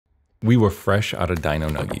We were fresh out of dino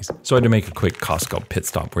nuggies, so I had to make a quick Costco pit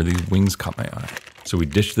stop where these wings caught my eye. So we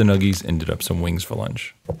dished the nuggies and did up some wings for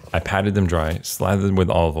lunch. I patted them dry, slathered them with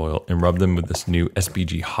olive oil, and rubbed them with this new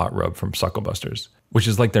SPG HOT rub from SuckleBusters, which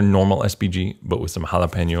is like their normal SPG, but with some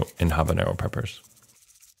jalapeno and habanero peppers.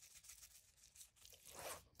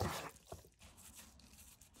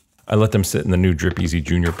 I let them sit in the new DripEZ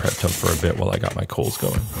Junior prep tub for a bit while I got my coals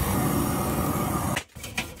going.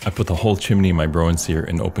 I put the whole chimney in my brown sear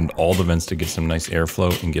and opened all the vents to get some nice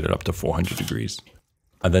airflow and get it up to 400 degrees.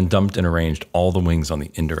 I then dumped and arranged all the wings on the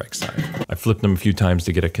indirect side. I flipped them a few times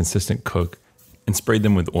to get a consistent cook and sprayed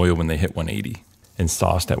them with oil when they hit 180 and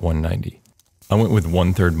sauced at 190. I went with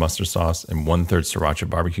 1/3 mustard sauce and 1/3 sriracha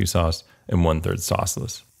barbecue sauce and 1/3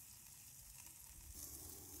 sauceless.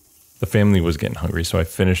 The family was getting hungry, so I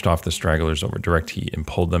finished off the stragglers over direct heat and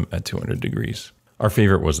pulled them at 200 degrees. Our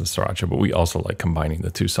favorite was the sriracha, but we also like combining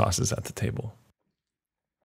the two sauces at the table.